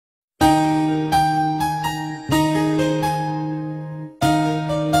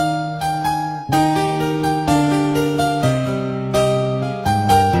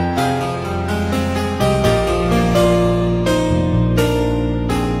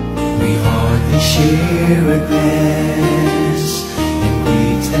we share a glance and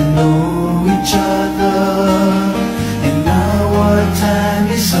greet and know each other. And now our time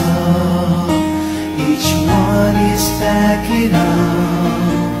is up, each one is packing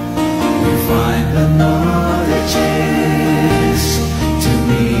up. We find another chance to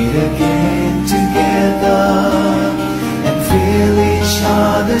meet again together and feel each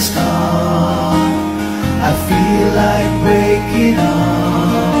other's heart. I feel like breaking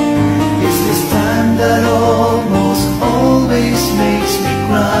up. It's this time that almost always makes me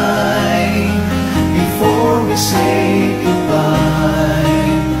cry. Before we say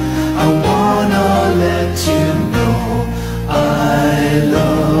goodbye, I wanna let you know I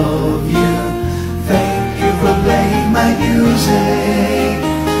love you. Thank you for playing my music.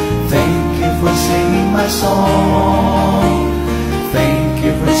 Thank you for singing my song. Thank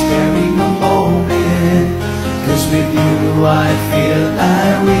you for sparing a moment, 'cause with you I feel I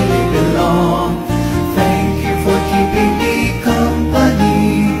really belong. Thank you for keeping me company.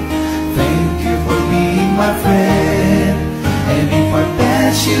 Thank you for being my friend. And if our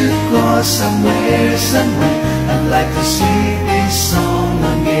paths should cross somewhere, I'd like to sing this song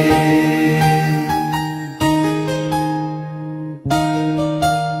again.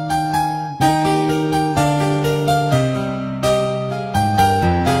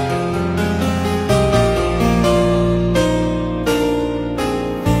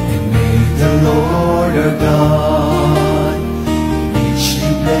 The Lord our God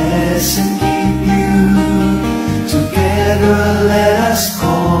richly bless and keep you. Together let us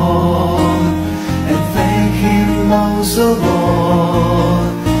call and thank Him most of all.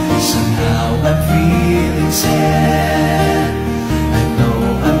 Somehow I'm feeling sad, I know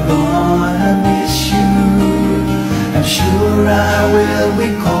I'm gonna miss you. I'm sure I will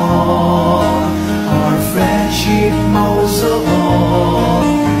recall our friendship most of all.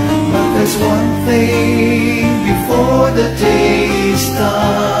 There's one thing before the day is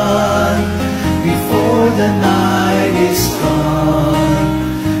done, before the night is gone,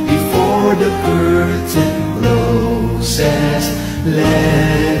 before the curtain closes.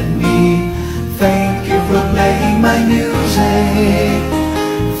 Let me thank you for playing my music.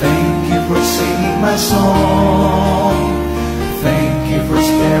 Thank you for singing my song.